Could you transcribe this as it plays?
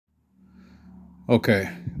Okay,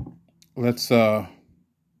 let's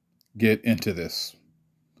get into this.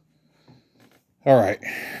 All right.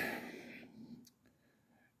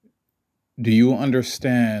 Do you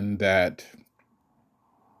understand that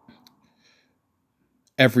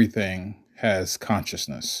everything has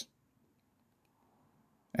consciousness?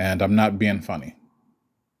 And I'm not being funny.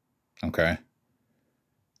 Okay?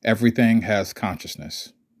 Everything has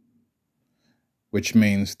consciousness, which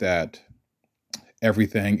means that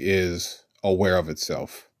everything is aware of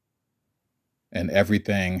itself and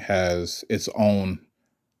everything has its own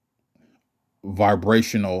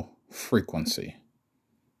vibrational frequency.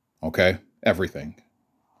 Okay? Everything.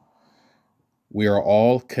 We are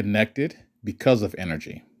all connected because of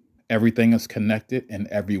energy. Everything is connected and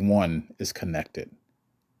everyone is connected.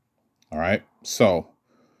 All right. So,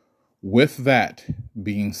 with that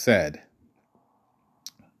being said,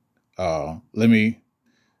 let me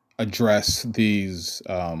address these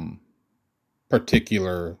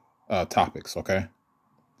particular topics. Okay.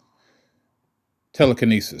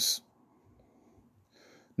 Telekinesis.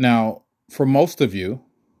 Now, for most of you,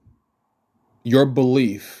 your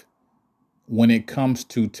belief when it comes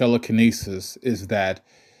to telekinesis is that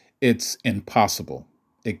it's impossible,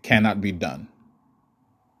 it cannot be done.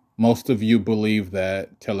 Most of you believe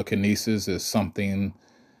that telekinesis is something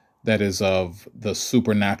that is of the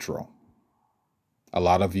supernatural. A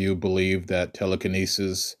lot of you believe that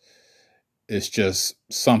telekinesis is just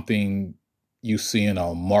something you see in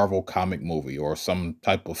a Marvel comic movie or some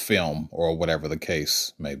type of film or whatever the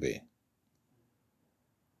case may be.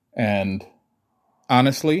 And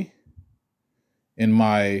honestly, in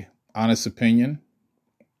my honest opinion,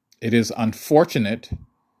 it is unfortunate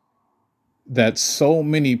that so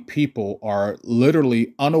many people are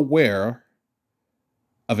literally unaware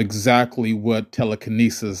of exactly what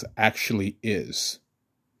telekinesis actually is.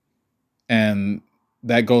 And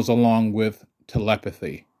that goes along with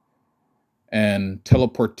telepathy and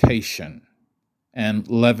teleportation and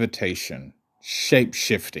levitation, shape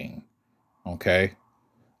shifting. Okay.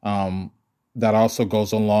 Um, that also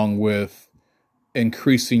goes along with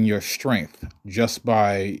increasing your strength just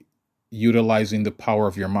by utilizing the power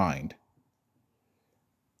of your mind,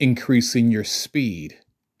 increasing your speed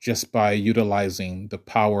just by utilizing the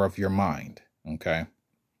power of your mind. Okay.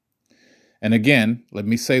 And again, let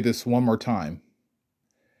me say this one more time.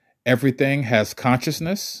 Everything has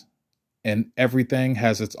consciousness and everything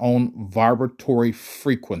has its own vibratory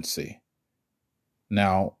frequency.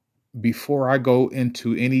 Now, before I go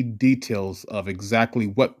into any details of exactly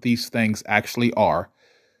what these things actually are,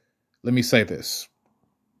 let me say this.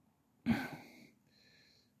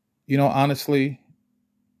 Honestly,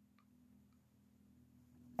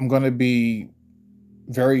 I'm going to be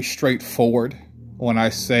very straightforward when I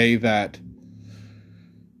say that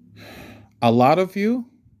a lot of you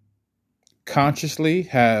consciously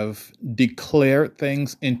have declared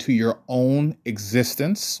things into your own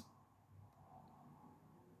existence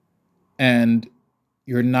and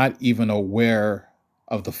you're not even aware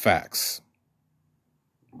of the facts.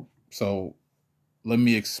 So let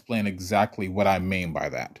me explain exactly what I mean by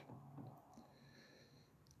that.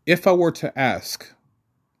 If I were to ask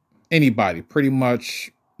anybody, pretty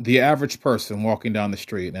much the average person walking down the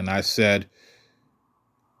street, and I said,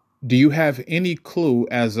 do you have any clue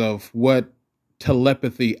as of what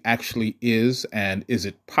telepathy actually is and is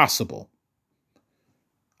it possible?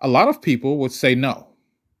 A lot of people would say no.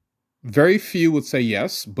 Very few would say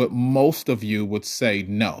yes, but most of you would say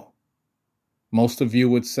no. Most of you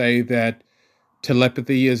would say that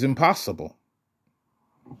telepathy is impossible.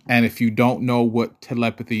 And if you don't know what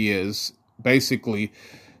telepathy is, basically,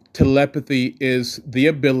 telepathy is the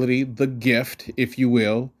ability, the gift, if you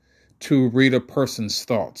will, to read a person's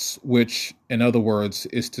thoughts, which, in other words,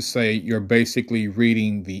 is to say you're basically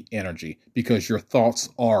reading the energy because your thoughts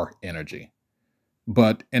are energy.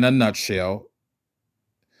 But in a nutshell,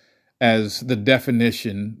 as the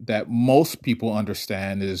definition that most people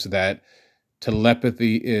understand is that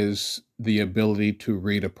telepathy is the atibility to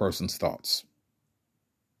read a person's thoughts.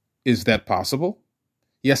 Is that possible?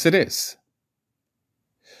 Yes, it is.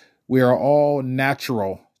 We are all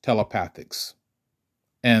natural telepathics,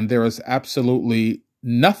 and there is absolutely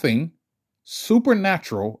nothing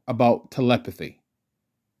supernatural about telepathy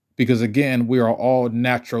because, again, we are all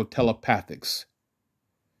natural telepathics.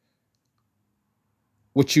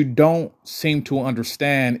 What you don't seem to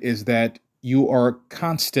understand is that you are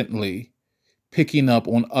constantly picking up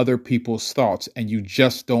on other people's thoughts and you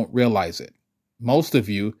just don't realize it. Most of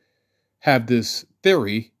you have this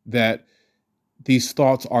theory that these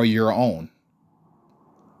thoughts are your own,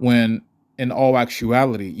 when in all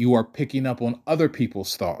actuality, you are picking up on other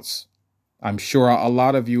people's thoughts. I'm sure a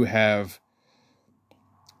lot of you have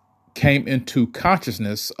came into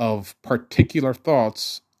consciousness of particular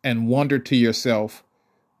thoughts and wondered to yourself,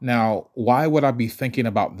 now, why would I be thinking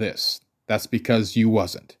about this? That's because you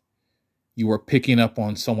wasn't. You were picking up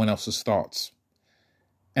on someone else's thoughts.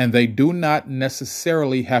 And they do not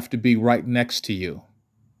necessarily have to be right next to you.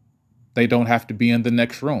 They don't have to be in the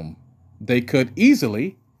next room. They could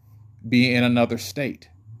easily be in another state.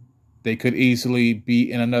 They could easily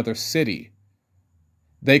be in another city.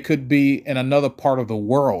 They could be in another part of the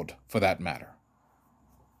world, for that matter.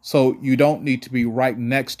 So you don't need to be right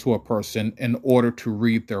next to a person in order to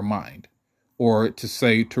read their mind, or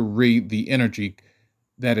to read the energy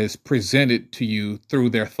that is presented to you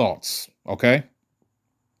through their thoughts. Okay?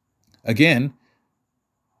 Again,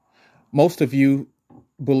 most of you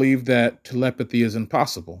believe that telepathy is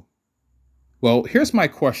impossible. Well, here's my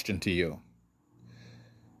question to you.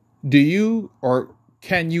 Do you, or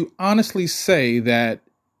can you honestly say that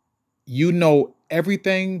you know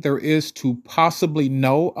everything there is to possibly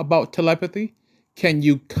know about telepathy? Can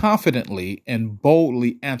you confidently and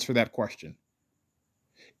boldly answer that question?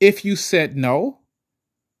 If you said no,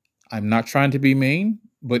 I'm not trying to be mean,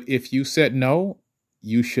 but if you said no,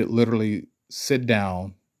 you should literally sit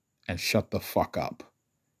down and shut the fuck up,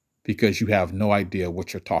 because you have no idea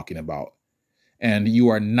what you're talking about. And you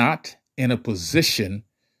are not in a position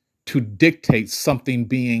to dictate something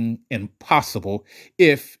being impossible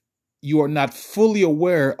if you are not fully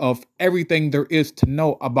aware of everything there is to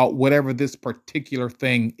know about whatever this particular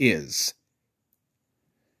thing is.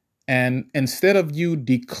 And instead of you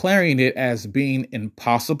declaring it as being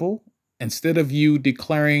impossible, instead of you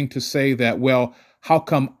declaring to say that, well, how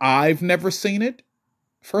come I've never seen it?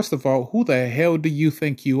 First of all, who the hell do you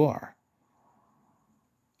think you are?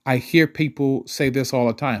 I hear people say this all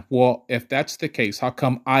the time. Well, if that's the case, how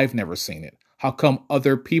come I've never seen it? How come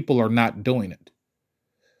other people are not doing it?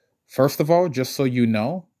 First of all, just so you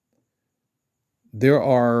know, there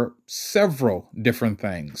are several different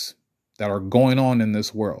things that are going on in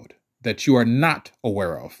this world that you are not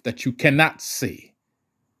aware of, that you cannot see.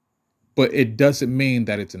 But it doesn't mean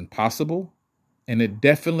that it's impossible, and it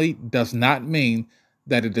definitely does not mean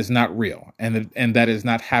that it is not real and that is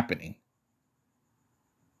not happening.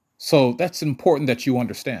 So that's important that you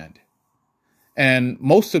understand. And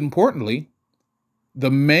most importantly,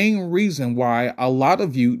 the main reason why a lot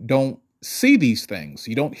of you don't see these things,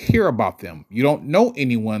 you don't hear about them, you don't know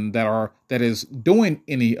anyone that is doing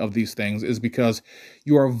any of these things, is because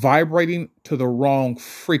you are vibrating to the wrong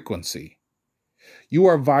frequency. You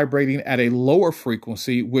are vibrating at a lower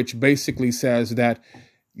frequency, which basically says that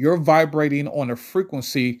you're vibrating on a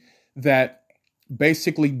frequency that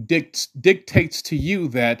basically dictates to you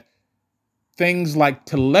that things like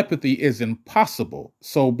telepathy is impossible.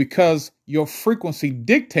 So because your frequency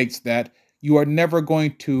dictates that, you are never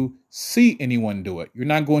going to see anyone do it. You're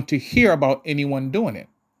not going to hear about anyone doing it.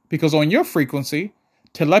 Because on your frequency,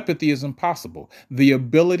 telepathy is impossible. The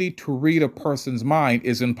ability to read a person's mind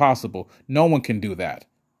is impossible. No one can do that,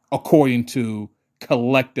 according to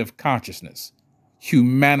collective consciousness.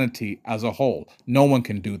 Humanity as a whole, no one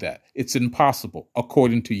can do that. It's impossible,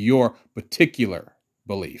 according to your particular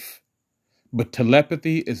belief. But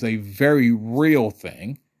telepathy is a very real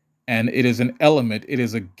thing, and it is an element, it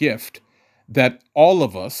is a gift that all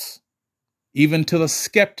of us, even to the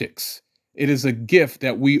skeptics, it is a gift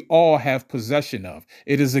that we all have possession of.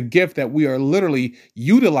 It is a gift that we are literally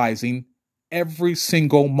utilizing every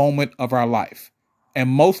single moment of our life. And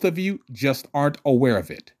most of you just aren't aware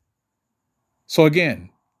of it. So again,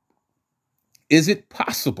 is it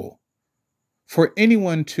possible for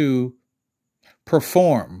anyone to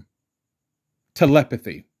perform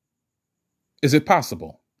telepathy? Is it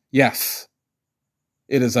possible? Yes.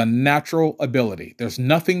 It is a natural ability. There's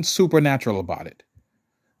nothing supernatural about it.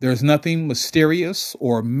 There's nothing mysterious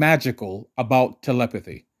or magical about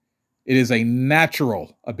telepathy. It is a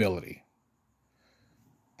natural ability.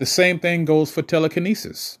 The same thing goes for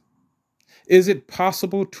telekinesis. Is it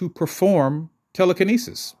possible to perform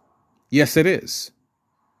telekinesis? Yes, it is.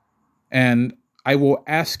 And I will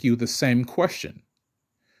ask you the same question.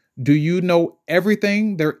 Do you know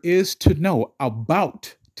everything there is to know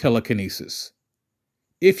about telekinesis?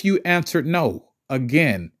 If you answered no,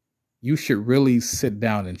 again, you should really sit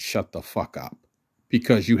down and shut the fuck up,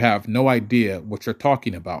 because you have no idea what you're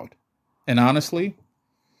talking about. And honestly,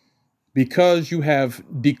 because you have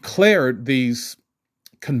declared these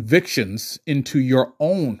convictions into your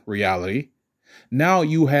own reality, now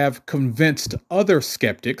you have convinced other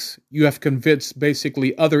skeptics, you have convinced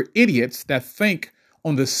basically other idiots that think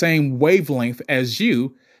on the same wavelength as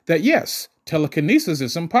you that yes, telekinesis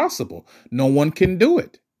is impossible. No one can do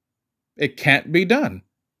it. It can't be done.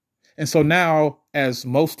 And so now, as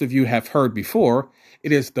most of you have heard before,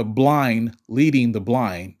 it is the blind leading the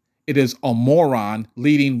blind. It is a moron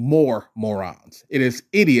leading more morons. It is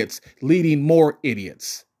idiots leading more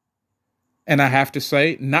idiots. And I have to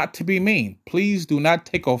say, not to be mean, please do not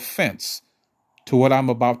take offense to what I'm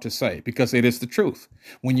about to say, because it is the truth.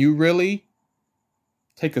 When you really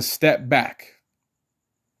take a step back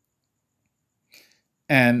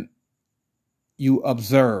and you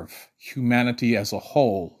observe humanity as a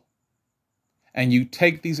whole, and you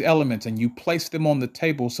take these elements and you place them on the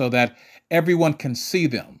table so that everyone can see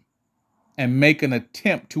them and make an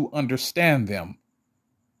attempt to understand them,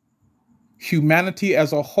 humanity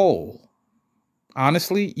as a whole,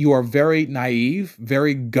 honestly, you are very naive,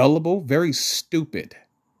 very gullible, very stupid,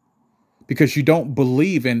 because you don't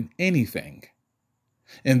believe in anything.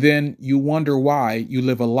 And then you wonder why you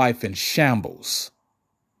live a life in shambles.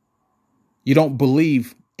 You don't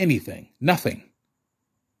believe anything, nothing.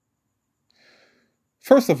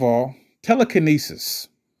 First of all, telekinesis.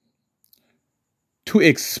 To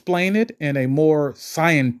explain it in a more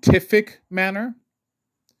scientific manner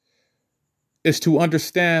is to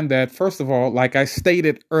understand that, first of all, like I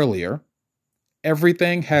stated earlier,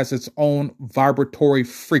 everything has its own vibratory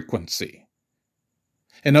frequency.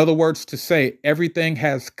 In other words, to say everything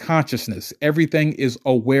has consciousness, everything is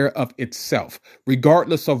aware of itself,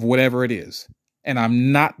 regardless of whatever it is. And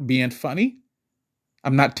I'm not being funny.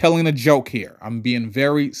 I'm not telling a joke here. I'm being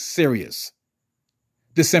very serious.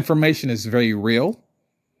 This information is very real,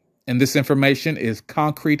 and this information is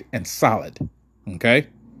concrete and solid. Okay?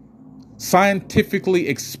 Scientifically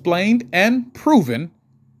explained and proven,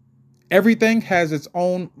 everything has its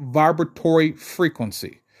own vibratory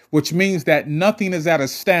frequency, which means that nothing is at a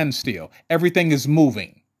standstill. Everything is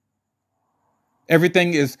moving.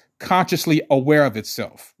 Everything is consciously aware of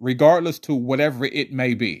itself, regardless to whatever it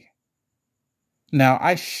may be. Now,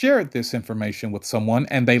 I shared this information with someone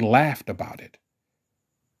and they laughed about it.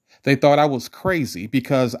 They thought I was crazy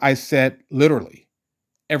because I said, literally,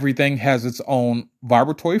 everything has its own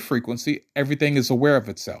vibratory frequency. Everything is aware of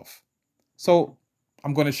itself. So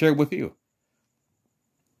I'm going to share it with you.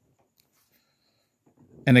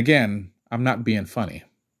 And again, I'm not being funny.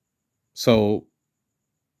 So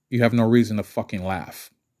you have no reason to fucking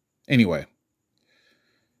laugh. Anyway,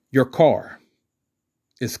 your car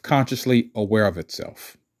is consciously aware of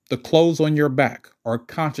itself. The clothes on your back are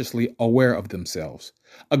consciously aware of themselves.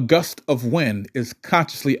 A gust of wind is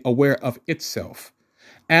consciously aware of itself.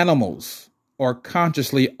 Animals are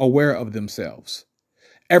consciously aware of themselves.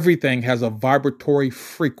 Everything has a vibratory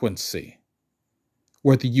frequency,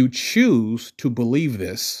 whether you choose to believe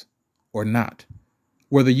this or not,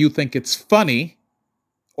 whether you think it's funny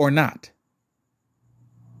or not.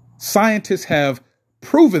 Scientists have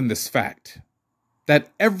proven this fact,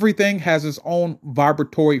 that everything has its own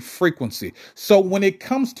vibratory frequency. So when it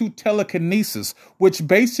comes to telekinesis, which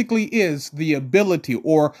basically is the ability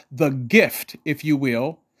or the gift, if you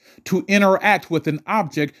will, to interact with an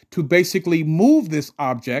object, to basically move this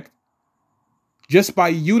object just by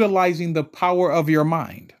utilizing the power of your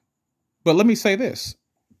mind. But let me say this.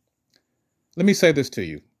 Let me say this to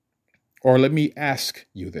you, or let me ask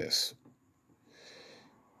you this.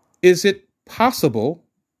 Is it possible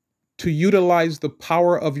to utilize the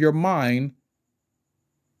power of your mind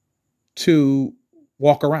to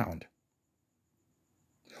walk around?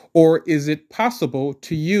 Or is it possible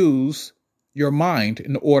to use your mind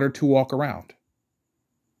in order to walk around?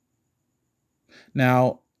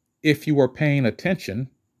 Now, if you were paying attention,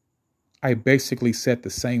 I basically said the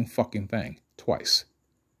same fucking thing twice.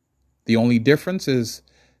 The only difference is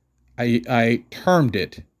I termed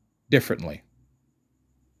it differently.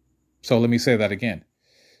 So let me say that again.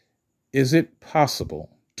 Is it possible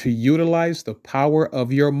to utilize the power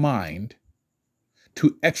of your mind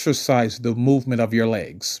to exercise the movement of your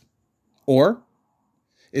legs? Or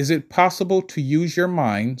is it possible to use your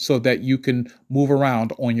mind so that you can move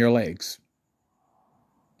around on your legs?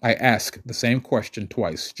 I ask the same question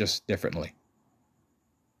twice, just differently.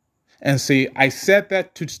 And see, I said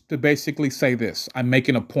that to basically say this. I'm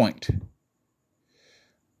making a point.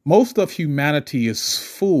 Most of humanity is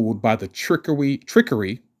fooled by the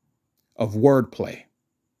trickery of wordplay.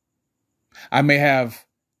 I may have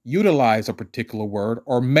utilized a particular word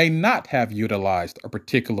or may not have utilized a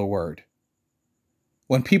particular word.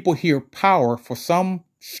 When people hear power, for some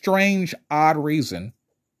strange, odd reason,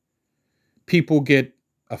 people get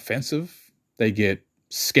offensive, they get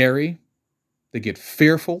scary, they get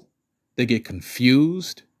fearful, they get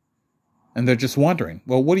confused, and they're just wondering,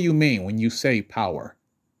 well, what do you mean when you say power?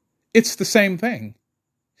 It's the same thing.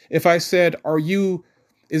 If I said,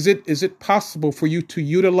 is it possible for you to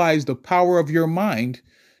utilize the power of your mind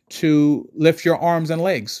to lift your arms and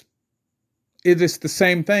legs. It is the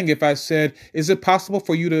same thing if I said, is it possible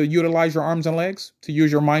for you to utilize your arms and legs, to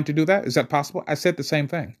use your mind to do that? Is that possible? I said the same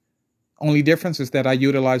thing. Only difference is that I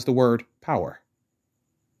utilize the word power.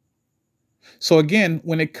 So again,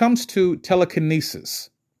 when it comes to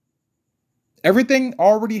telekinesis, everything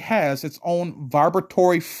already has its own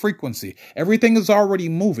vibratory frequency. Everything is already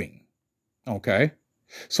moving. Okay.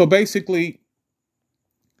 So basically,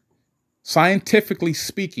 scientifically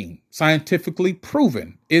speaking, scientifically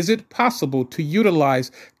proven, is it possible to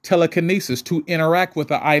utilize telekinesis to interact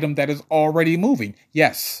with an item that is already moving?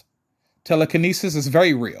 Yes. Telekinesis is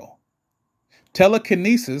very real.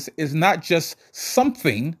 Telekinesis is not just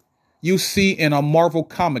something you see in a Marvel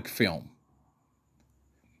comic film.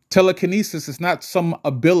 Telekinesis is not some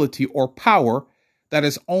ability or power that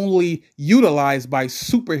is only utilized by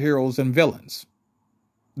superheroes and villains.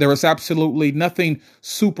 There is absolutely nothing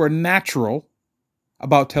supernatural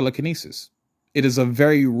about telekinesis. It is a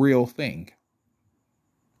very real thing.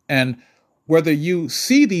 And whether you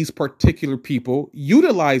see these particular people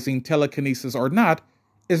utilizing telekinesis or not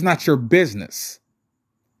is not your business.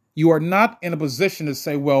 You are not in a position to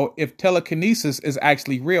say, well, if telekinesis is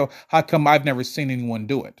actually real, how come I've never seen anyone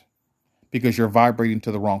do it? Because you're vibrating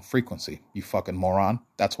to the wrong frequency, you fucking moron.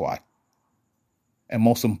 That's why. And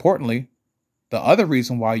most importantly, the other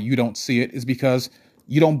reason why you don't see it is because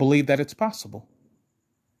you don't believe that it's possible.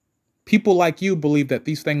 People like you believe that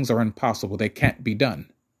these things are impossible. They can't be done.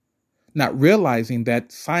 Not realizing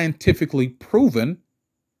that scientifically proven,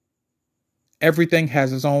 everything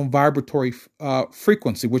has its own vibratory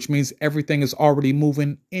frequency, which means everything is already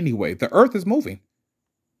moving anyway. The earth is moving.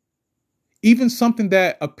 Even something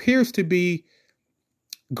that appears to be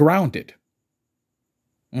grounded.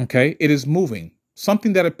 Okay, it is moving.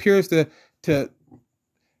 Something that appears to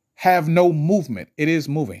have no movement, it is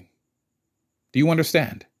moving. Do you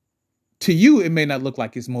understand? To you, it may not look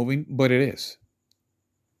like it's moving, but it is.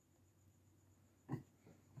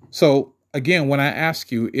 So again, when I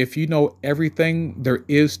ask you if you know everything there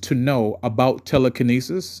is to know about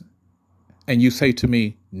telekinesis, and you say to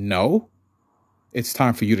me, no, it's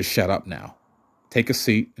time for you to shut up now. Take a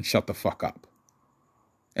seat and shut the fuck up.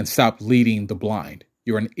 And stop leading the blind.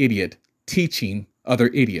 You're an idiot teaching other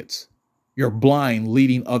idiots. You're blind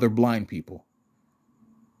leading other blind people.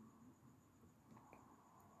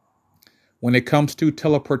 When it comes to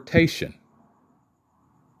teleportation,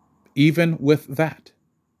 even with that,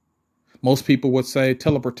 most people would say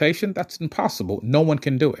teleportation, that's impossible. No one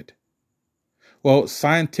can do it. Well,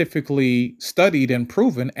 scientifically studied and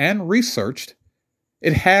proven and researched,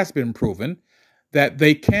 it has been proven that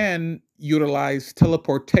they can utilize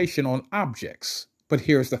teleportation on objects. But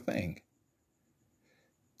here's the thing.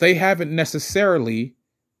 They haven't necessarily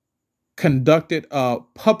conducted a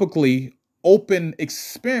publicly open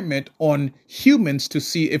experiment on humans to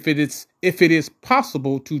see if it is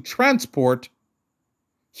possible to transport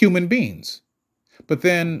human beings. But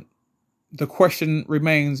then the question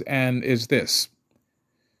remains, and is this: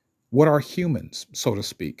 what are humans, so to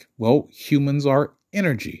speak? Well, humans are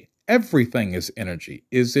energy. Everything is energy.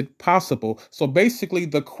 Is it possible? So basically,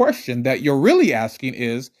 the question that you're really asking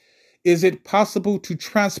is it possible to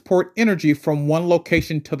transport energy from one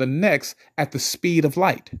location to the next at the speed of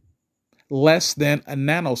light? Less than a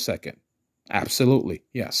nanosecond. Absolutely,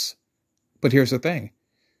 yes. But here's the thing.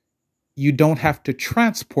 You don't have to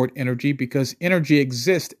transport energy because energy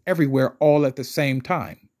exists everywhere all at the same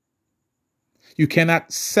time. You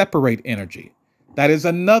cannot separate energy. That is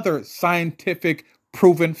another scientific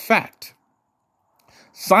proven fact.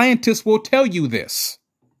 Scientists will tell you this.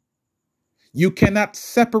 You cannot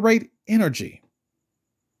separate energy.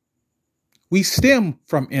 We stem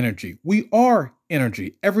from energy. We are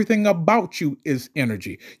energy. Everything about you is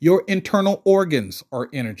energy. Your internal organs are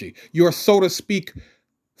energy. Your, so to speak,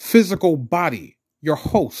 physical body, your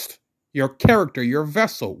host, your character, your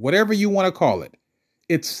vessel, whatever you want to call it,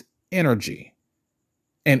 it's energy.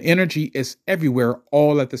 And energy is everywhere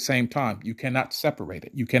all at the same time. You cannot separate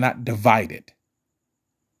it. You cannot divide it.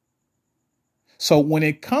 So when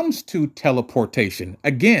it comes to teleportation,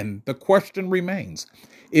 again, the question remains,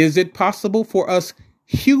 is it possible for us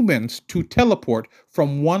humans to teleport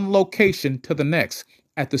from one location to the next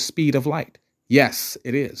at the speed of light? Yes,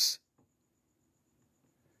 it is.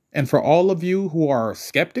 And for all of you who are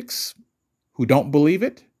skeptics, who don't believe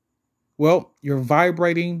it, well, you're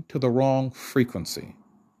vibrating to the wrong frequency.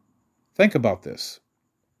 Think about this.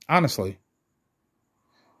 Honestly,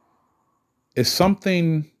 is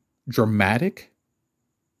something dramatic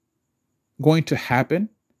going to happen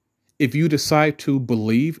if you decide to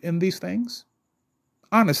believe in these things?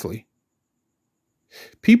 Honestly,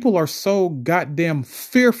 People are so goddamn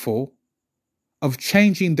fearful of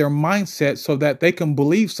changing their mindset so that they can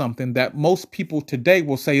believe something that most people today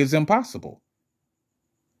will say is impossible.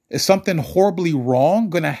 Is something horribly wrong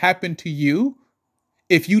going to happen to you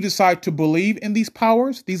if you decide to believe in these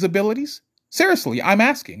powers, these abilities? Seriously, I'm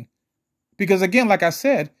asking. Because again, like I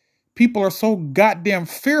said, people are so goddamn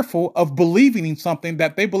fearful of believing in something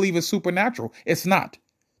that they believe is supernatural. It's not.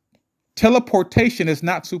 Teleportation is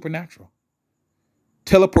not supernatural.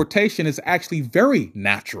 Teleportation is actually very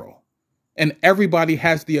natural. And everybody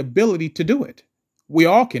has the ability to do it. We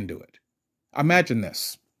all can do it. Imagine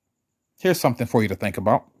this. Here's something for you to think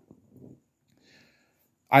about.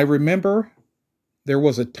 I remember there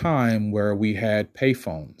was a time where we had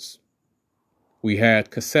payphones. We had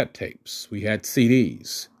cassette tapes. We had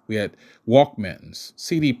CDs. We had Walkmans,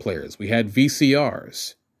 CD players. We had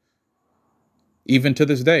VCRs. Even to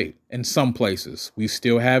this day, in some places, we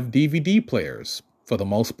still have DVD players. For the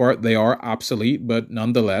most part, they are obsolete, but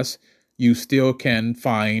nonetheless, you still can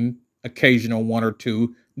find occasional one or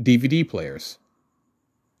two DVD players.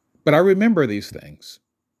 But I remember these things.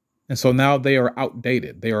 And so now they are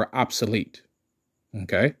outdated. They are obsolete.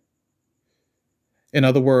 Okay? In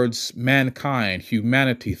other words, mankind,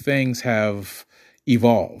 humanity, things have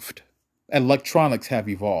evolved. Electronics have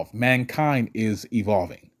evolved. Mankind is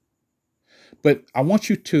evolving. But I want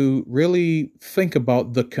you to really think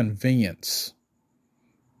about the convenience.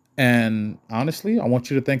 And honestly, I want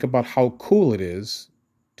you to think about how cool it is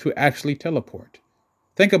to actually teleport.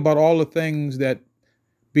 Think about all the things that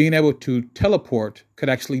being able to teleport could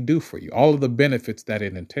actually do for you, all of the benefits that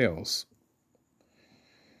it entails.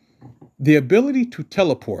 The ability to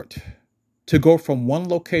teleport, to go from one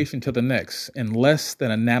location to the next in less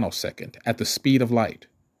than a nanosecond at the speed of light.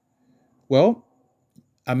 Well,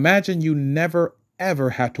 imagine you never,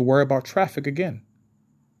 ever had to worry about traffic again.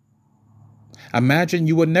 Imagine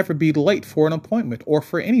you would never be late for an appointment or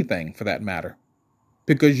for anything for that matter,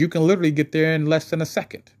 because you can literally get there in less than a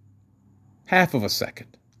second, half of a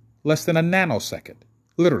second, less than a nanosecond,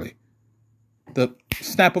 literally. The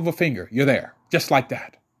snap of a finger, you're there, just like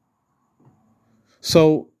that.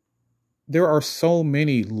 So there are so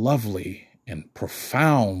many lovely and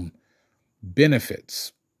profound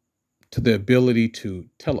benefits to the ability to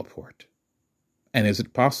teleport. And is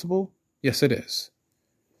it possible? Yes, it is.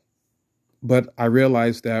 But I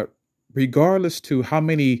realize that regardless to how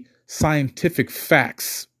many scientific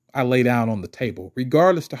facts I lay down on the table,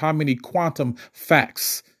 regardless to how many quantum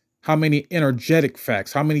facts, how many energetic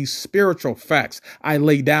facts, how many spiritual facts I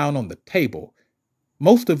lay down on the table,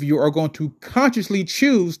 most of you are going to consciously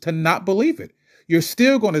choose to not believe it. You're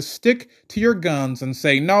still going to stick to your guns and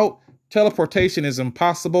say, no, teleportation is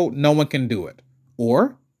impossible. No one can do it.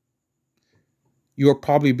 Or you'll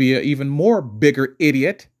probably be an even more bigger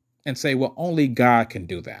idiot and say, well, only God can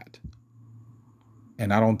do that.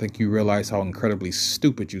 And I don't think you realize how incredibly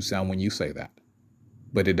stupid you sound when you say that.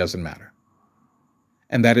 But it doesn't matter.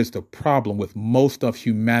 And that is the problem with most of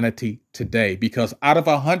humanity today, because out of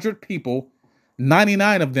 100 people,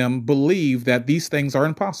 99 of them believe that these things are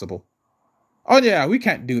impossible. Oh, yeah, we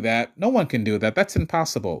can't do that. No one can do that. That's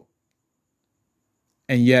impossible.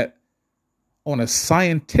 And yet, on a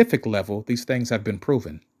scientific level, these things have been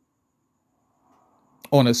proven.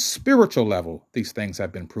 On a spiritual level, these things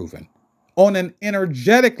have been proven. On an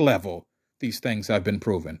energetic level, these things have been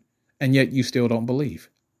proven. And yet you still don't believe.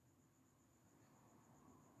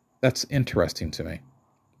 That's interesting to me.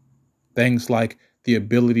 Things like the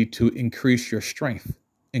ability to increase your strength,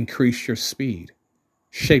 increase your speed,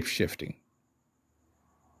 shape-shifting.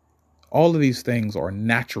 All of these things are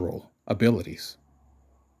natural abilities.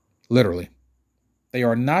 Literally. They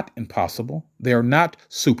are not impossible. They are not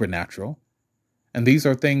supernatural. And these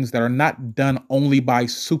are things that are not done only by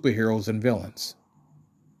superheroes and villains.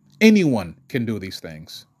 Anyone can do these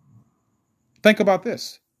things. Think about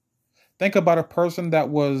this. Think about a person that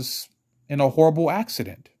was in a horrible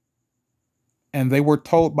accident, and they were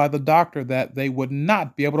told by the doctor that they would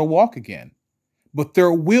not be able to walk again. But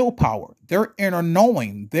their willpower, their inner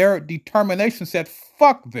knowing, their determination said,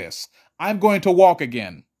 fuck this. I'm going to walk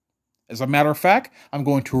again. As a matter of fact, I'm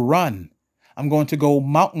going to run. I'm going to go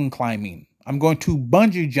mountain climbing. I'm going to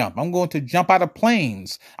bungee jump. I'm going to jump out of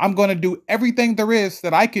planes. I'm going to do everything there is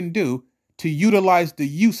that I can do to utilize the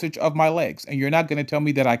usage of my legs. And you're not going to tell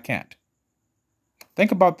me that I can't.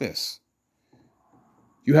 Think about this.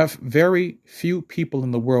 You have very few people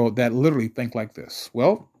in the world that literally think like this.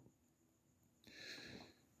 Well,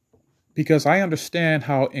 because I understand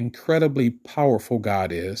how incredibly powerful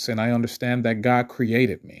God is, and I understand that God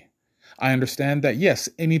created me. I understand that, yes,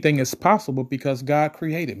 anything is possible because God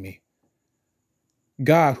created me.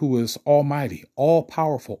 God, who is almighty, all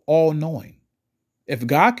powerful, all knowing. If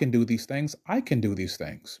God can do these things, I can do these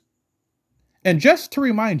things. And just to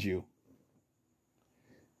remind you,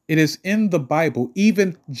 it is in the Bible,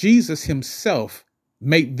 even Jesus himself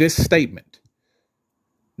made this statement.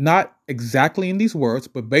 Not exactly in these words,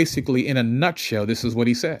 but basically in a nutshell, this is what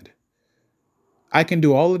he said. I can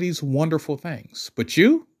do all of these wonderful things, but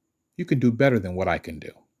you can do better than what I can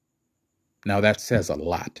do. Now that says a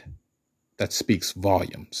lot. That speaks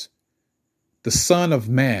volumes. The Son of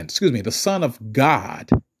God,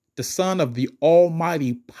 the Son of the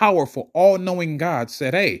almighty, powerful, all-knowing God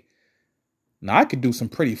said, hey, now I could do some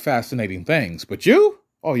pretty fascinating things, but you,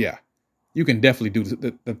 oh yeah, you can definitely do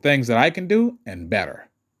the things that I can do and better.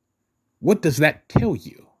 What does that tell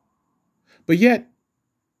you? But yet,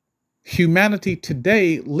 humanity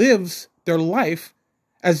today lives their life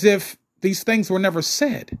as if these things were never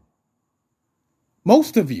said.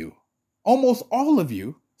 Most of you, almost all of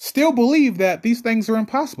you, still believe that these things are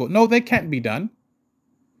impossible. No, they can't be done.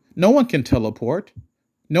 No one can teleport.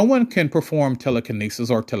 No one can perform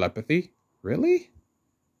telekinesis or telepathy. Really?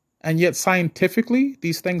 And yet scientifically,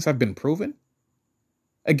 these things have been proven.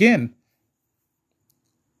 Again,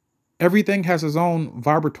 everything has its own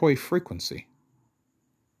vibratory frequency.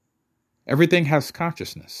 Everything has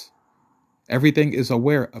consciousness. Everything is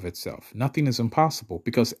aware of itself. Nothing is impossible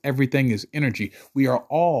because everything is energy. We are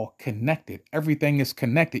all connected. Everything is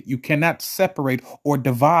connected. You cannot separate or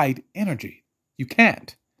divide energy. You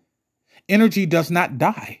can't. Energy does not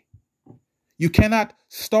die. You cannot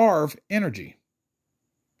starve energy.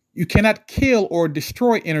 You cannot kill or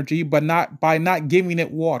destroy energy by not giving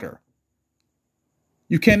it water.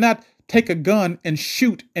 You cannot take a gun and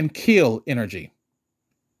shoot and kill energy.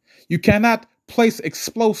 You cannot place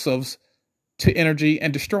explosives to energy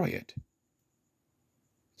and destroy it.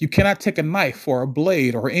 You cannot take a knife or a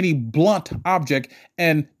blade or any blunt object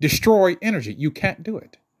and destroy energy. You can't do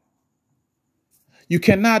it. You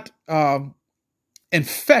cannot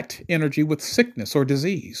infect energy with sickness or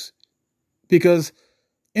disease because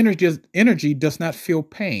energy does not feel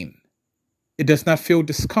pain. It does not feel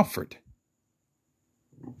discomfort.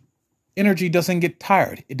 Energy doesn't get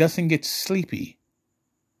tired. It doesn't get sleepy.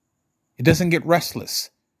 It doesn't get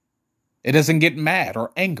restless. It doesn't get mad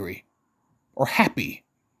or angry or happy.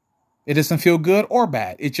 It doesn't feel good or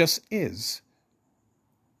bad. It just is.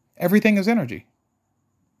 Everything is energy.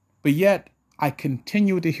 But yet, I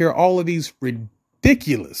continue to hear all of these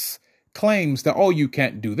ridiculous claims that, oh, you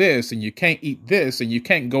can't do this and you can't eat this and you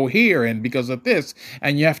can't go here and because of this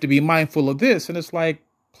and you have to be mindful of this. And it's like,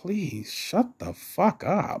 please shut the fuck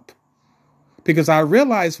up. Because I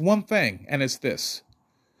realize one thing, and it's this.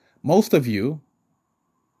 Most of you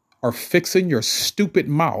are fixing your stupid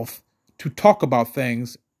mouth to talk about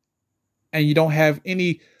things and you don't have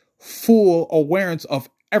any full awareness of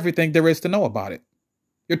everything there is to know about it.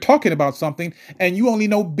 You're talking about something and you only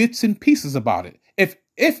know bits and pieces about it.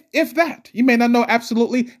 If that, you may not know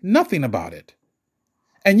absolutely nothing about it.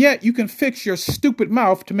 And yet you can fix your stupid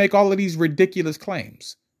mouth to make all of these ridiculous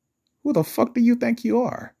claims. Who the fuck do you think you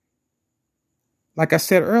are? Like I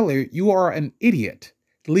said earlier, you are an idiot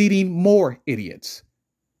leading more idiots.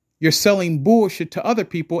 You're selling bullshit to other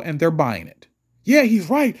people and they're buying it. Yeah, he's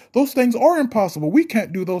right. Those things are impossible. We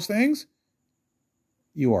can't do those things.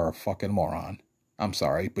 You are a fucking moron. I'm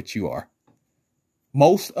sorry, but you are.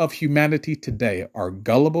 Most of humanity today are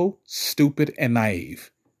gullible, stupid, and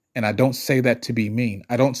naive. And I don't say that to be mean.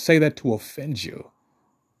 I don't say that to offend you.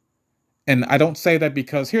 And I don't say that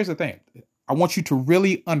because here's the thing. I want you to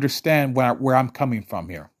really understand where I'm coming from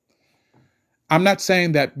here. I'm not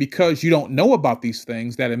saying that because you don't know about these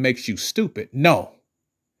things that it makes you stupid. No.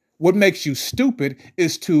 What makes you stupid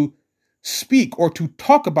is to speak or to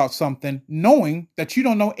talk about something knowing that you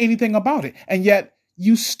don't know anything about it. And yet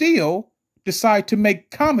you still decide to make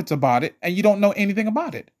comments about it and you don't know anything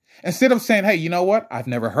about it. Instead of saying, hey, you know what? I've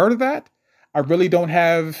never heard of that. I really don't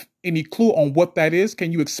have any clue on what that is.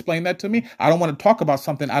 Can you explain that to me? I don't want to talk about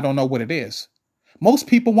something I don't know what it is. Most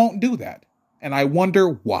people won't do that. And I wonder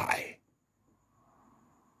why.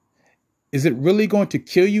 Is it really going to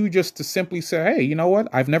kill you just to simply say, hey, you know what?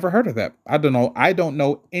 I've never heard of that. I don't know. I don't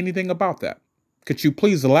know anything about that. Could you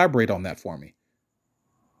please elaborate on that for me?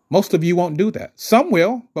 Most of you won't do that. Some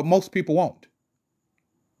will, but most people won't.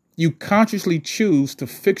 You consciously choose to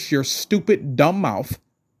fix your stupid, dumb mouth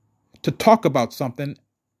to talk about something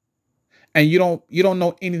and you don't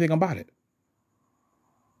know anything about it.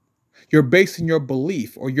 You're basing your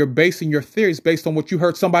belief or you're basing your theories based on what you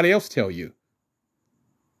heard somebody else tell you.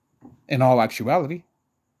 In all actuality,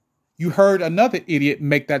 You heard another idiot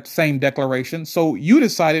make that same declaration, so you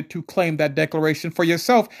decided to claim that declaration for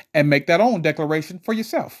yourself and make that own declaration for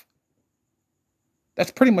yourself. That's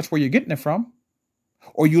pretty much where you're getting it from.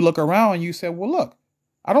 Or you look around and you say, well, look,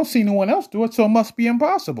 I don't see anyone else do it, so it must be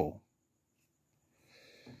impossible.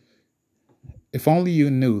 If only you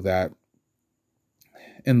knew that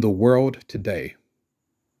in the world today,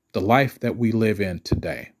 the life that we live in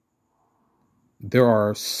today, there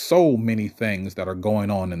are so many things that are going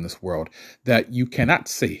on in this world that you cannot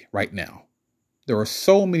see right now. There are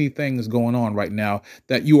so many things going on right now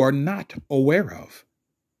that you are not aware of.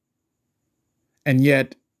 And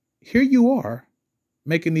yet, here you are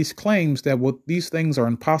making these claims that these things are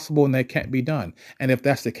impossible and they can't be done. And if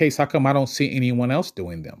that's the case, how come I don't see anyone else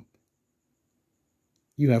doing them?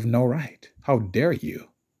 You have no right. How dare you?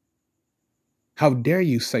 How dare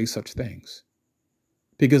you say such things?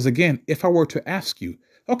 Because again, if I were to ask you,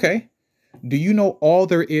 okay, do you know all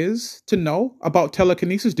there is to know about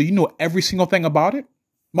telekinesis? Do you know every single thing about it?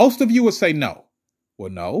 Most of you would say no.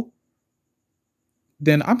 Well, no.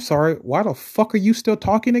 Then I'm sorry, why the fuck are you still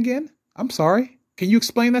talking again? I'm sorry. Can you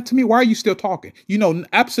explain that to me? Why are you still talking? You know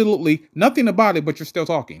absolutely nothing about it, but you're still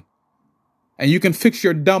talking. And you can fix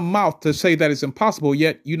your dumb mouth to say that it's impossible,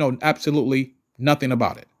 yet you know absolutely nothing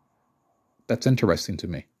about it. That's interesting to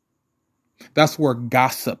me. That's where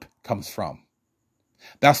gossip comes from.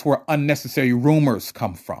 That's where unnecessary rumors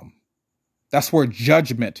come from. That's where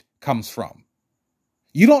judgment comes from.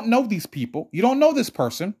 You don't know these people. You don't know this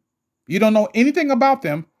person. You don't know anything about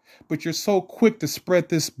them, but you're so quick to spread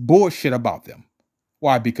this bullshit about them.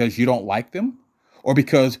 Why? Because you don't like them? Or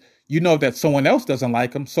because you know that someone else doesn't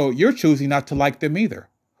like them, so you're choosing not to like them either.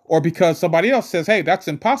 Or because somebody else says, hey, that's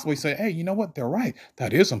impossible. You say, hey, you know what? They're right.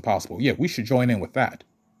 That is impossible. Yeah, we should join in with that.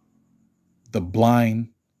 The blind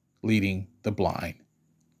leading the blind.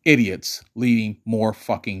 Idiots leading more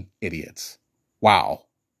fucking idiots. Wow.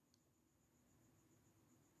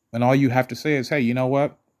 And all you have to say is, hey, you know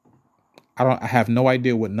what? I have no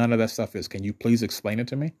idea what none of that stuff is. Can you please explain it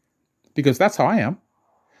to me? Because that's how I am.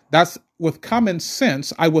 That's with common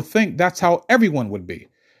sense. I would think that's how everyone would be.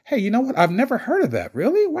 Hey, you know what? I've never heard of that.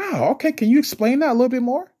 Really? Wow. Okay. Can you explain that a little bit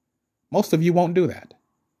more? Most of you won't do that.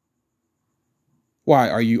 Why?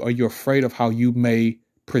 Are you afraid of how you may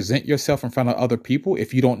present yourself in front of other people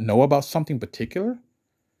if you don't know about something particular?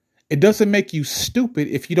 It doesn't make you stupid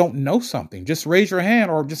if you don't know something. Just raise your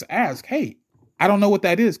hand or just ask, hey, I don't know what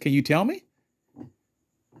that is. Can you tell me?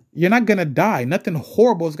 You're not going to die. Nothing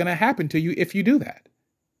horrible is going to happen to you if you do that.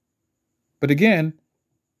 But again,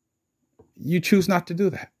 you choose not to do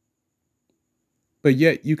that. But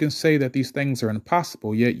yet you can say that these things are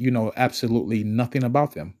impossible, yet you know absolutely nothing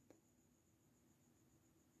about them.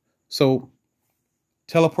 So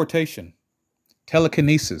teleportation,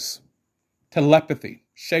 telekinesis, telepathy,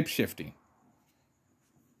 shapeshifting.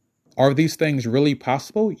 Are these things really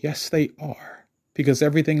possible? Yes, they are, because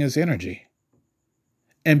everything is energy.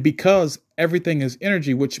 And because everything is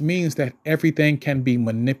energy, which means that everything can be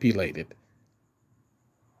manipulated.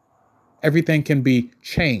 Everything can be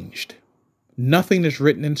changed. Nothing is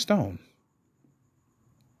written in stone.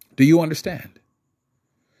 Do you understand?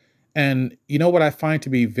 And you know what I find to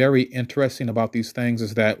be very interesting about these things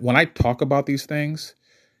is that when I talk about these things,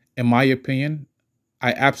 in my opinion,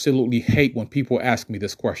 I absolutely hate when people ask me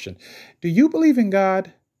this question. Do you believe in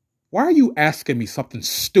God? Why are you asking me something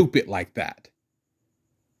stupid like that?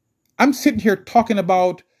 I'm sitting here talking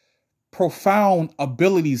about profound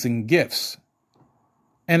abilities and gifts.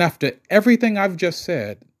 And after everything I've just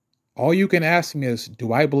said, all you can ask me is,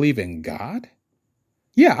 do I believe in God?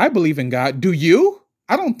 Yeah, I believe in God. Do you?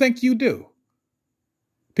 I don't think you do.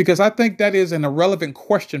 Because I think that is an irrelevant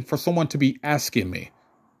question for someone to be asking me.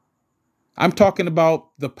 I'm talking about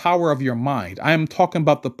the power of your mind. I am talking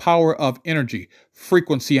about the power of energy,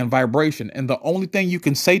 frequency, and vibration. And the only thing you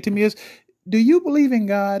can say to me is, do you believe in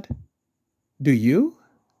God? Do you?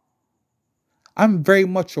 I'm very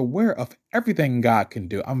much aware of everything God can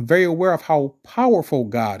do. I'm very aware of how powerful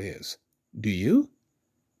God is. Do you?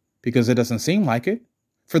 Because it doesn't seem like it.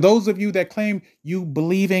 For those of you that claim you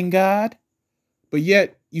believe in God, but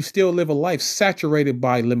yet you still live a life saturated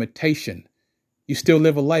by limitation. You still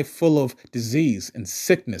live a life full of disease and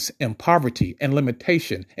sickness and poverty and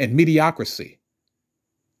limitation and mediocrity.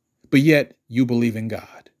 But yet you believe in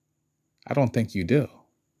God. I don't think you do.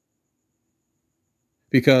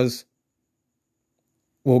 Because,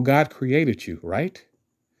 well, God created you, right?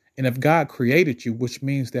 And if God created you, which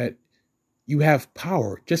means that you have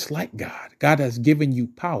power just like God. God has given you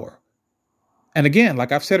power. And again,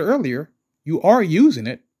 like I've said earlier, you are using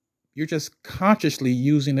it. You're just consciously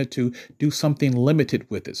using it to do something limited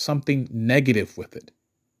with it, something negative with it.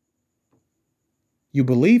 You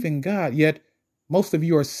believe in God, yet most of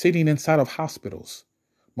you are sitting inside of hospitals.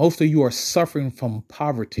 Most of you are suffering from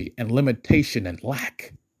poverty and limitation and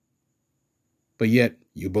lack. But yet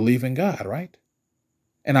you believe in God, right?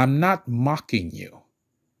 And I'm not mocking you.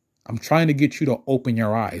 I'm trying to get you to open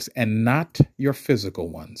your eyes and not your physical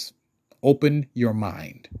ones. Open your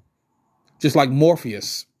mind. Just like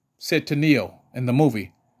Morpheus said to Neo in the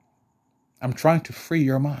movie, I'm trying to free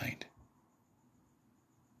your mind.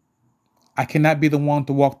 I cannot be the one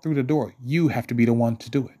to walk through the door. You have to be the one to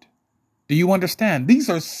do it. Do you understand? These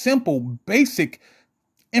are simple, basic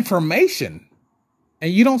information,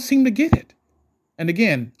 and you don't seem to get it. And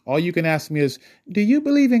again, all you can ask me is, do you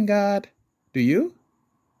believe in God? Do you?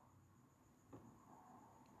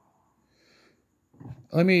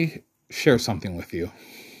 Let me share something with you.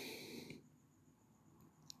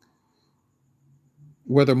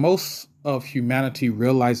 Whether most of humanity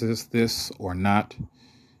realizes this or not,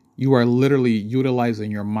 you are literally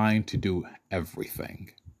utilizing your mind to do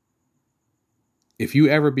everything. If you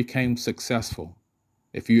ever became successful,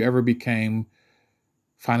 if you ever became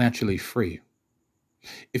financially free,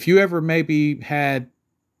 if you ever maybe had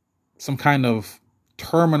some kind of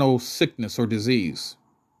terminal sickness or disease,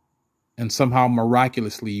 and somehow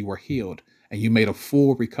miraculously you were healed and you made a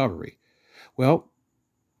full recovery, well,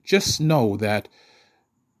 just know that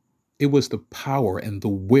it was the power and the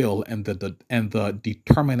will and the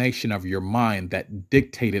determination of your mind that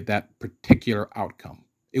dictated that particular outcome.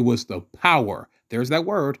 It was the power. There's that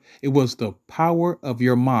word. It was the power of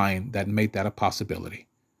your mind that made that a possibility.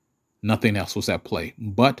 Nothing else was at play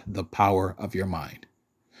but the power of your mind.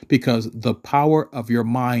 Because the power of your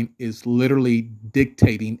mind is literally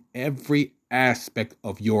dictating every aspect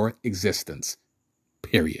of your existence,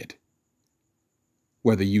 period.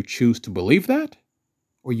 Whether you choose to believe that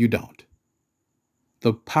or you don't.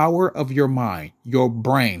 The power of your mind, your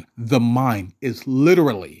brain, the mind is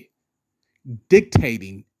literally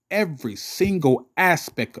dictating every single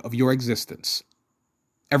aspect of your existence,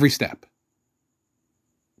 every step.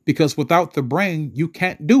 Because without the brain, you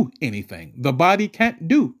can't do anything. The body can't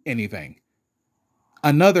do anything.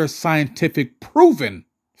 Another scientific proven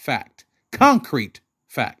fact, concrete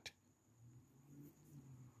fact.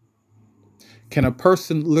 Can a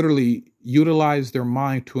person literally utilize their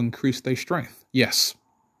mind to increase their strength? Yes.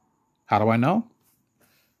 How do I know?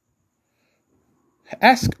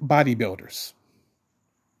 Ask bodybuilders.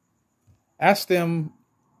 Ask them,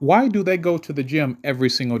 why do they go to the gym every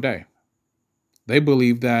single day? They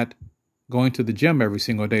believe that going to the gym every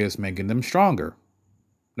single day is making them stronger.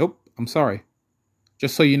 Nope, I'm sorry.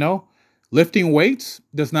 Just so you know, lifting weights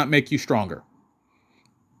does not make you stronger.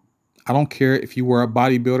 I don't care if you were a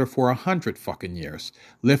bodybuilder for 100 fucking years.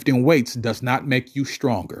 Lifting weights does not make you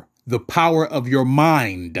stronger. The power of your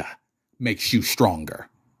mind makes you stronger.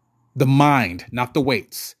 The mind, not the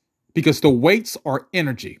weights. Because the weights are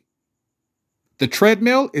energy. The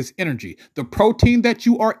treadmill is energy. The protein that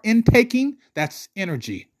you are intaking, that's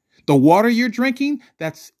energy. The water you're drinking,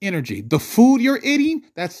 that's energy. The food you're eating,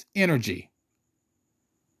 that's energy.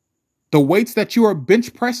 The weights that you are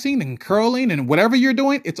bench pressing and curling and whatever you're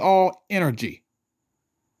doing, it's all energy.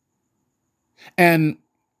 And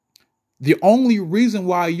the only reason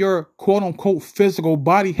why your quote unquote physical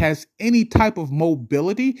body has any type of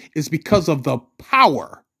mobility is because of the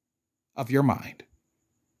power of your mind,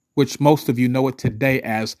 which most of you know it today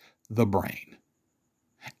as the brain.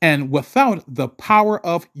 And without the power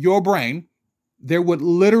of your brain, there would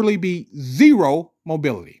literally be zero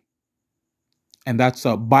mobility. And that's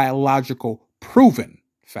a biological proven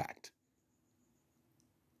fact.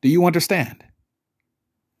 Do you understand?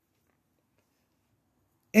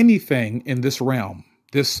 Anything in this realm,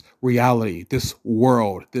 this reality, this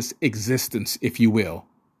world, this existence, if you will,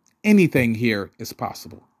 anything here is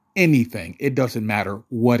possible. Anything. It doesn't matter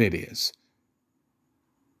what it is.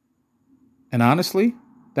 And honestly,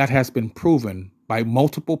 that has been proven by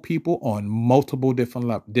multiple people on multiple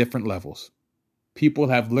different levels. People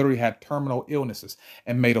have literally had terminal illnesses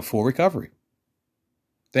and made a full recovery.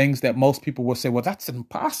 Things that most people will say, well, that's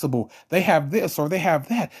impossible. They have this or they have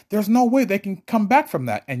that. There's no way they can come back from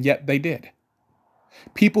that. And yet they did.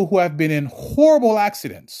 People who have been in horrible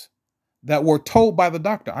accidents that were told by the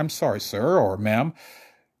doctor, I'm sorry, sir or ma'am,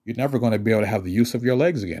 you're never going to be able to have the use of your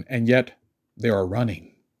legs again. And yet they are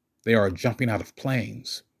running. They are jumping out of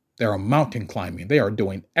planes. They are mountain climbing. They are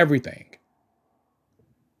doing everything.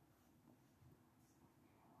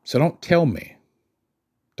 So don't tell me.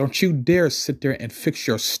 Don't you dare sit there and fix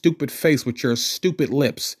your stupid face with your stupid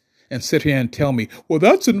lips and sit here and tell me, well,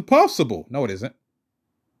 that's impossible. No, it isn't.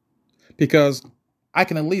 Because I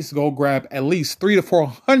can at least go grab at least 300 to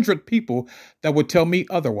 400 people that would tell me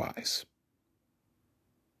otherwise.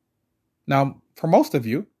 Now, for most of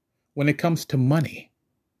you, when it comes to money,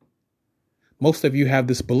 most of you have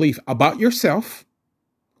this belief about yourself.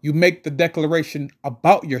 You make the declaration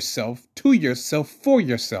about yourself, to yourself, for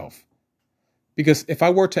yourself. Because if I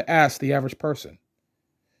were to ask the average person,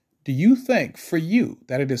 do you think for you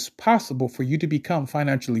that it is possible for you to become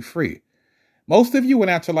financially free? Most of you would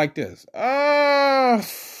answer like this.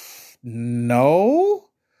 No.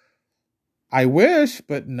 I wish,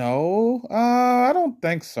 but no. I don't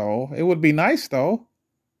think so. It would be nice though.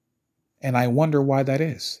 And I wonder why that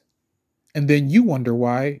is. And then you wonder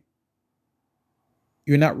why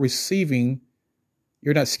you wonder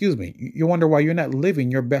why you're not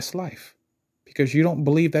living your best life because you don't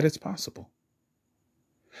believe that it's possible.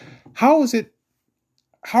 How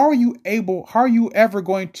are you ever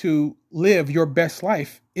going to live your best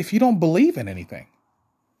life if you don't believe in anything?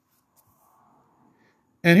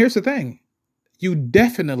 And here's the thing. You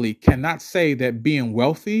definitely cannot say that being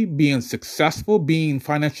wealthy, being successful, being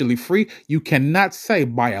financially free, you cannot say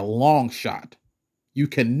by a long shot. You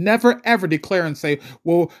can never, ever declare and say,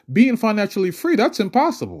 well, being financially free, that's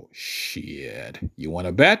impossible. Shit. You want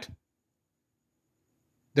to bet?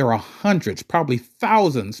 There are hundreds, probably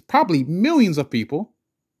thousands, probably millions of people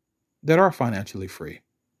that are financially free.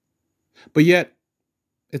 But yet,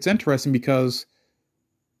 it's interesting because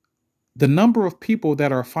the number of people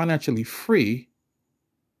that are financially free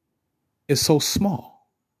is so small.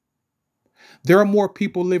 There are more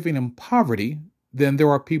people living in poverty than there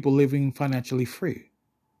are people living financially free.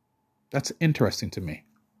 That's interesting to me.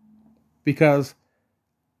 Because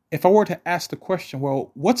if I were to ask the question,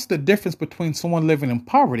 well, what's the difference between someone living in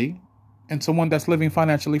poverty and someone that's living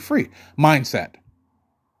financially free? Mindset.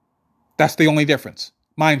 That's the only difference.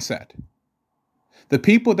 Mindset. The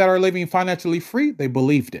people that are living financially free, they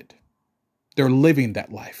believed it. They're living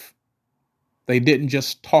that life. They didn't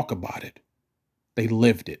just talk about it. They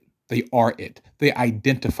lived it. They are it. They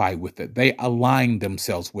identify with it. They align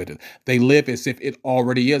themselves with it. They live as if it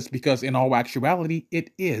already is, because in all actuality,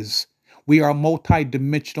 it is. We are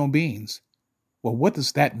multi-dimensional beings. Well, what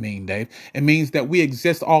does that mean, Dave? It means that we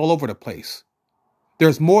exist all over the place.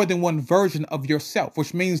 There's more than one version of yourself,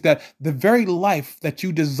 which means that the very life that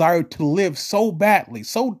you desire to live so badly,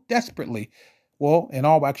 so desperately, well, in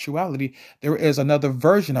all actuality, there is another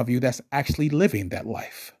version of you that's actually living that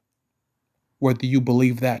life, whether you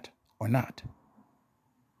believe that or not.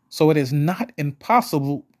 So it is not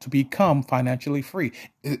impossible to become financially free.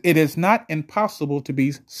 It is not impossible to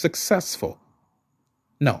be successful.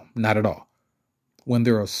 No, not at all. When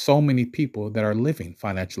there are so many people that are living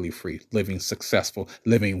financially free, living successful,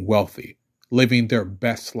 living wealthy, living their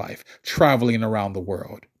best life, traveling around the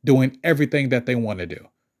world, doing everything that they want to do.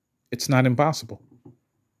 It's not impossible.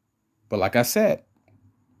 But like I said,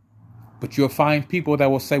 but you'll find people that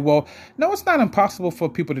will say, well, no, it's not impossible for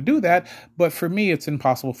people to do that. But for me, it's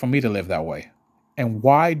impossible for me to live that way. And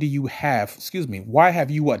why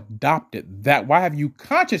have you adopted that? Why have you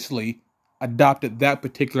consciously adopted that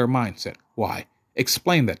particular mindset? Why?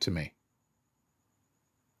 Explain that to me.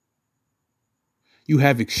 You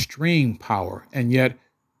have extreme power, and yet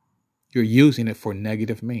you're using it for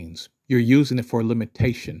negative means. You're using it for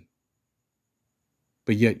limitation.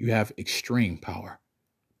 But yet you have extreme power.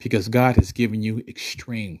 Because God has given you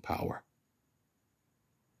extreme power.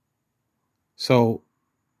 So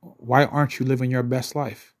why aren't you living your best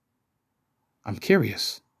life? I'm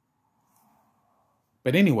curious.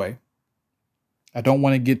 But anyway, I don't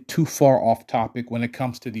want to get too far off topic when it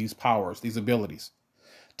comes to these powers, these abilities.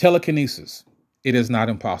 Telekinesis, it is not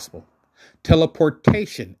impossible.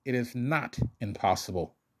 Teleportation, it is not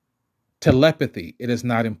impossible. Telepathy, it is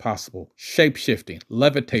not impossible. Shape-shifting,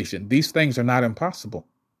 levitation, these things are not impossible.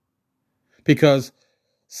 Because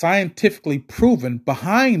scientifically proven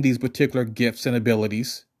behind these particular gifts and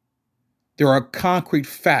abilities, there are concrete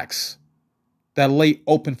facts that lay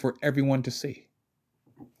open for everyone to see.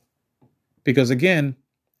 Because again,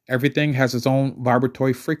 everything has its own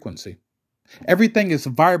vibratory frequency. Everything is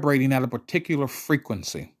vibrating at a particular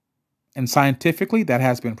frequency. And scientifically, that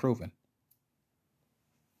has been proven.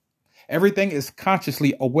 Everything is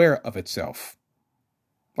consciously aware of itself,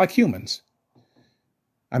 like humans.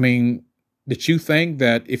 I mean, did you think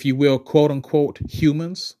that, if you will, quote unquote,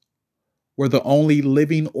 humans were the only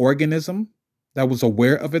living organism that was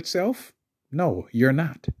aware of itself? No, you're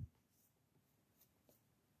not.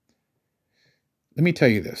 Let me tell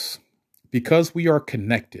you this. Because we are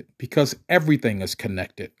connected, because everything is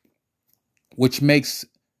connected, which makes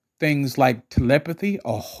things like telepathy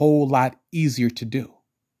a whole lot easier to do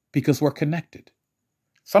because we're connected.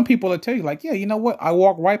 Some people will tell you, like, yeah, you know what? I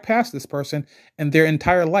walked right past this person and their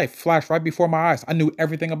entire life flashed right before my eyes. I knew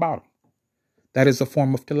everything about them. That is a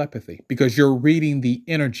form of telepathy because you're reading the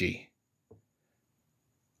energy.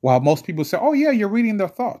 While most people say, oh, yeah, you're reading their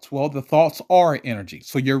thoughts. Well, the thoughts are energy.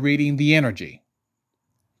 So you're reading the energy.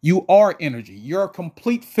 You are energy. Your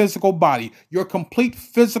complete physical body, your complete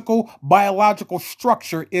physical biological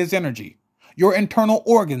structure is energy. Your internal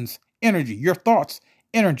organs, energy. Your thoughts,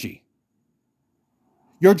 energy.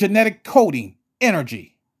 Your genetic coding,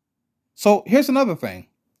 energy. So here's another thing.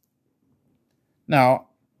 Now,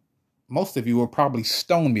 most of you will probably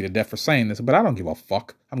stone me to death for saying this, but I don't give a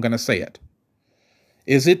fuck. I'm going to say it.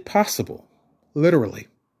 Is it possible, literally,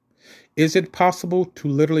 is it possible to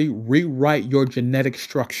literally rewrite your genetic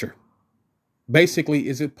structure? Basically,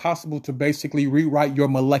 is it possible to basically rewrite your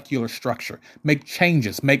molecular structure, make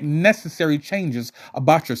changes, make necessary changes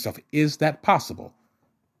about yourself? Is that possible?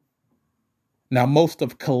 Now, most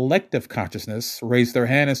of collective consciousness raised their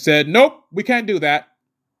hand and said, nope, we can't do that.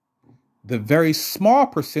 The very small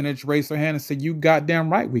percentage raised their hand and said, you goddamn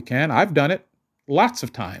right we can. I've done it lots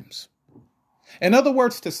of times. In other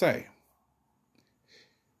words to say,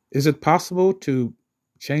 is it possible to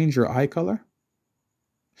change your eye color?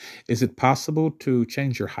 Is it possible to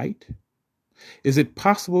change your height? Is it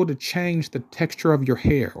possible to change the texture of your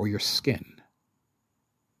hair or your skin?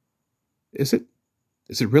 Is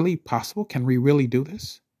it really possible? Can we really do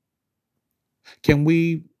this? Can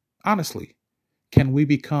we, honestly, can we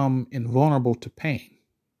become invulnerable to pain,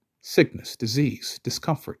 sickness, disease,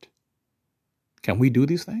 discomfort? Can we do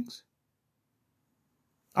these things?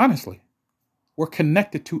 Honestly, we're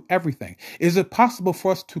connected to everything. Is it possible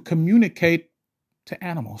for us to communicate to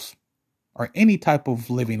animals or any type of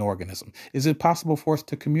living organism? Is it possible for us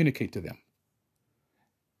to communicate to them?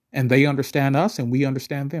 And they understand us and we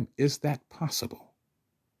understand them. Is that possible?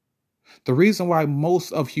 The reason why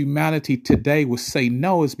most of humanity today would say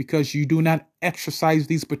no is because you do not exercise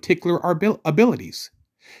these particular abilities.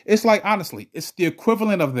 It's like, honestly, it's the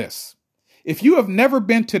equivalent of this. If you have never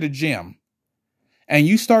been to the gym and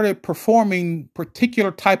you started performing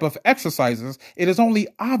particular type of exercises, it is only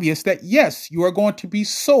obvious that, yes, you are going to be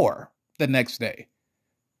sore the next day,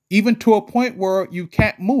 even to a point where you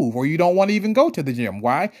can't move or you don't want to even go to the gym.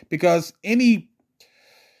 Why? Because anybody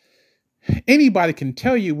can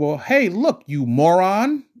tell you, well, hey, look, you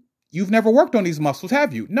moron, you've never worked on these muscles,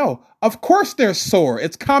 have you? No, of course they're sore.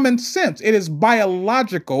 It's common sense. It is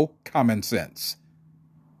biological common sense.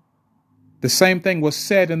 The same thing was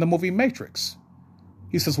said in the movie Matrix.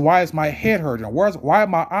 He says, why is my head hurting? Why are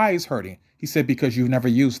my eyes hurting? He said, because you've never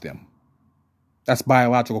used them. That's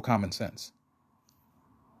biological common sense.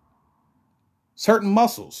 Certain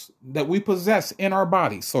muscles that we possess in our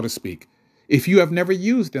bodies, so to speak, if you have never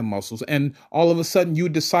used them muscles and all of a sudden you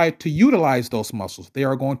decide to utilize those muscles, they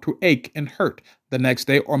are going to ache and hurt the next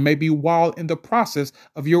day or maybe while in the process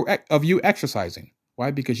of you exercising.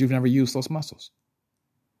 Why? Because you've never used those muscles.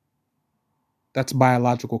 That's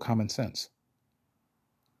biological common sense.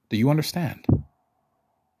 Do you understand?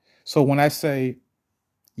 So when I say,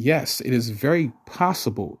 yes, it is very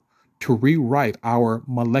possible to rewrite our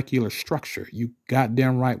molecular structure, you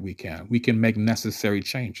goddamn right we can. We can make necessary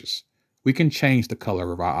changes. We can change the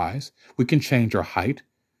color of our eyes. We can change our height,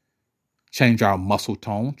 change our muscle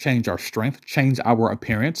tone, change our strength, change our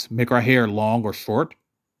appearance, make our hair long or short.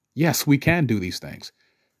 Yes, we can do these things.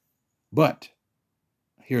 But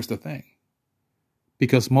here's the thing.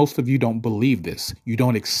 Because most of you don't believe this. You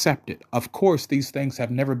don't accept it. Of course, these things have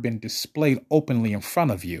never been displayed openly in front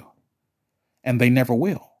of you. And they never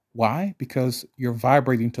will. Why? Because you're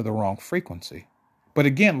vibrating to the wrong frequency. But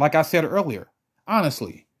again, like I said earlier,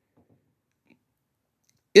 honestly,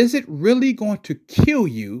 is it really going to kill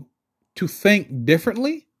you to think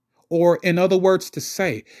differently? Or in other words to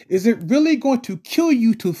say, is it really going to kill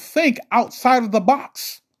you to think outside of the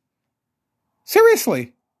box?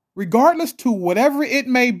 Seriously. Regardless to whatever it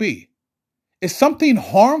may be, is something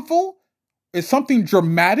harmful, is something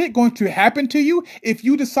dramatic going to happen to you if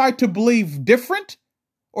you decide to believe different?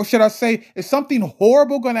 Or should I say, is something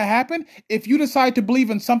horrible going to happen if you decide to believe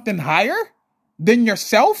in something higher than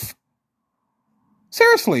yourself?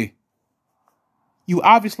 Seriously. You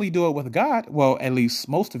obviously do it with God. Well, at least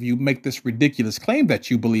most of you make this ridiculous claim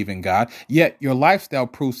that you believe in God, yet your lifestyle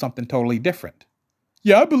proves something totally different.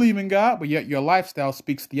 Yeah, I believe in God, but yet your lifestyle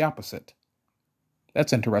speaks the opposite.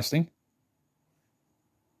 That's interesting.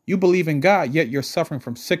 You believe in God, yet you're suffering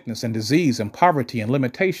from sickness and disease and poverty and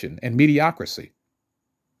limitation and mediocrity.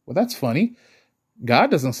 Well, that's funny. God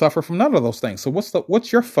doesn't suffer from none of those things. So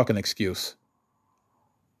what's your fucking excuse?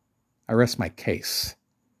 I rest my case.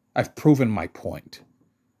 I've proven my point.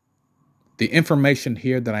 The information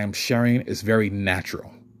here that I am sharing is very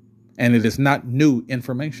natural, and it is not new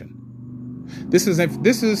information. This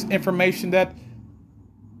is information that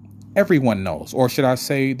everyone knows, or should I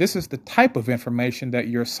say, this is the type of information that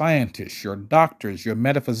your scientists, your doctors, your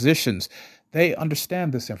metaphysicians, they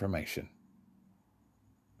understand this information,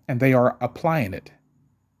 and they are applying it.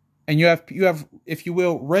 And you have, if you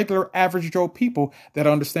will, regular average Joe people that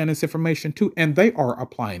understand this information too, and they are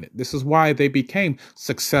applying it. This is why they became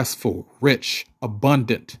successful, rich,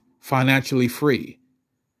 abundant, financially free,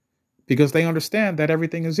 because they understand that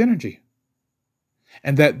everything is energy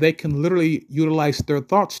and that they can literally utilize their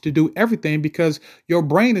thoughts to do everything, because your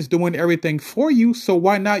brain is doing everything for you. So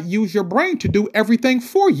why not use your brain to do everything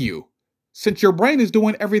for you? Since your brain is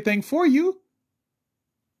doing everything for you,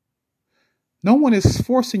 no one is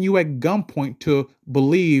forcing you at gunpoint to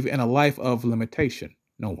believe in a life of limitation.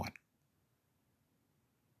 No one.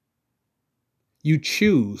 You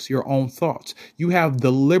choose your own thoughts. You have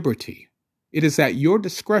the liberty. It is at your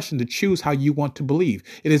discretion to choose how you want to believe.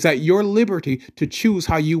 It is at your liberty to choose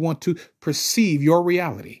how you want to perceive your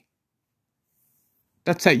reality.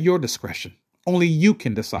 That's at your discretion. Only you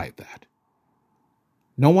can decide that.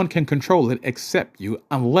 No one can control it except you,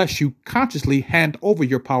 unless you consciously hand over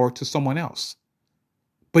your power to someone else.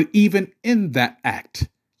 But even in that act,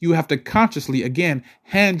 you have to consciously, again,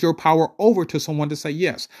 hand your power over to someone to say,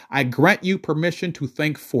 yes, I grant you permission to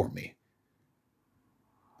think for me.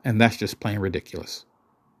 And that's just plain ridiculous.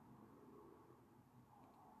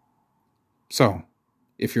 So,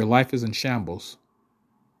 if your life is in shambles,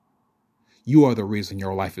 you are the reason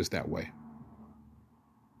your life is that way.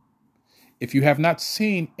 If you have not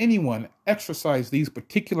seen anyone exercise these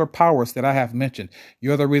particular powers that I have mentioned,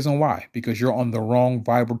 you're the reason why, because you're on the wrong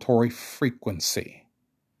vibratory frequency.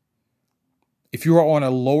 If you are on a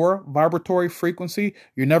lower vibratory frequency,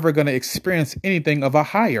 you're never going to experience anything of a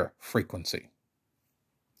higher frequency.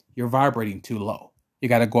 You're vibrating too low. You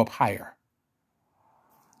got to go up higher.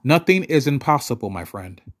 Nothing is impossible, my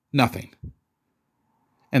friend. Nothing.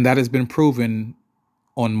 And that has been proven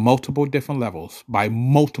on multiple different levels by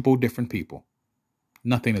multiple different people.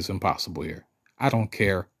 Nothing is impossible here. I don't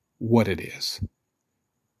care what it is.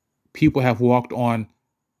 People have walked on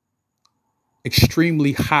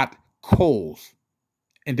extremely hot coals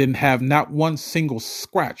and didn't have not one single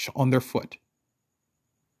scratch on their foot.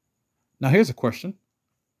 Now, here's a question.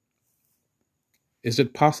 Is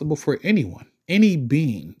it possible for anyone, any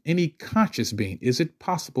being, any conscious being, is it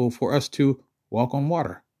possible for us to walk on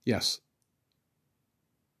water? Yes.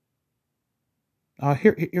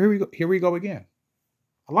 Here we go again.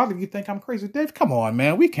 A lot of you think I'm crazy. Dave, come on,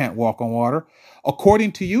 man. We can't walk on water.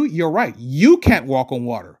 According to you, you're right. You can't walk on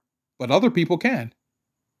water, but other people can.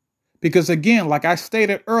 Because again, like I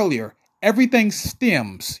stated earlier, everything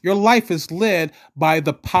stems. Your life is led by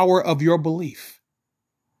the power of your belief.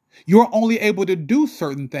 You're only able to do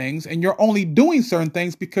certain things, and you're only doing certain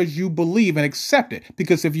things because you believe and accept it.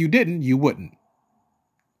 Because if you didn't, you wouldn't.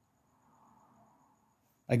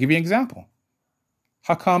 I'll give you an example.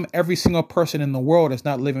 How come every single person in the world is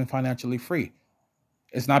not living financially free?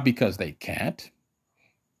 It's not because they can't.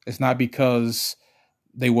 It's not because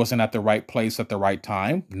they wasn't at the right place at the right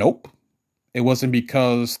time. Nope. It wasn't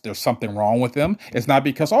because there's something wrong with them. It's not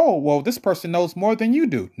because, oh, well, this person knows more than you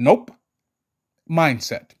do. Nope.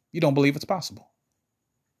 Mindset. You don't believe it's possible.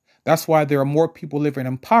 That's why there are more people living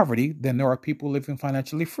in poverty than there are people living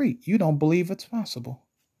financially free. You don't believe it's possible.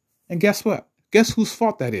 And guess what? Guess whose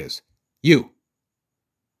fault that is? You.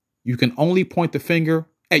 You can only point the finger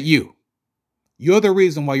at you. You're the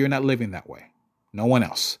reason why you're not living that way. No one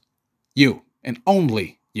else. You, and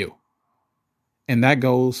only you. And that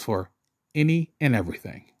goes for any and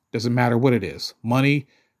everything. Doesn't matter what it is. Money,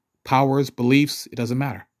 powers, beliefs, it doesn't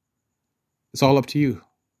matter. It's all up to you.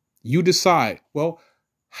 You decide, well,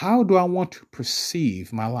 how do I want to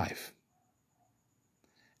perceive my life?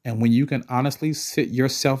 And when you can honestly sit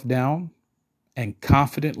yourself down and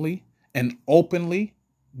confidently and openly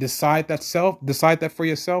decide that for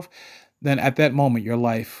yourself, then at that moment, your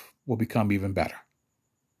life will become even better.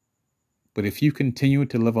 But if you continue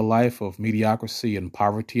to live a life of mediocrity and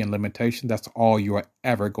poverty and limitation, that's all you are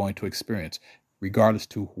ever going to experience, regardless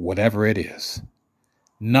to whatever it is.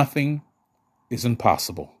 Nothing is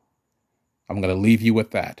impossible. I'm going to leave you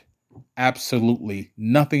with that. Absolutely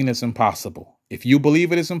nothing is impossible. If you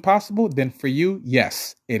believe it is impossible, then for you,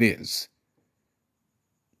 yes, it is.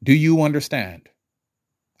 Do you understand?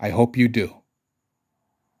 I hope you do.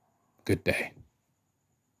 Good day.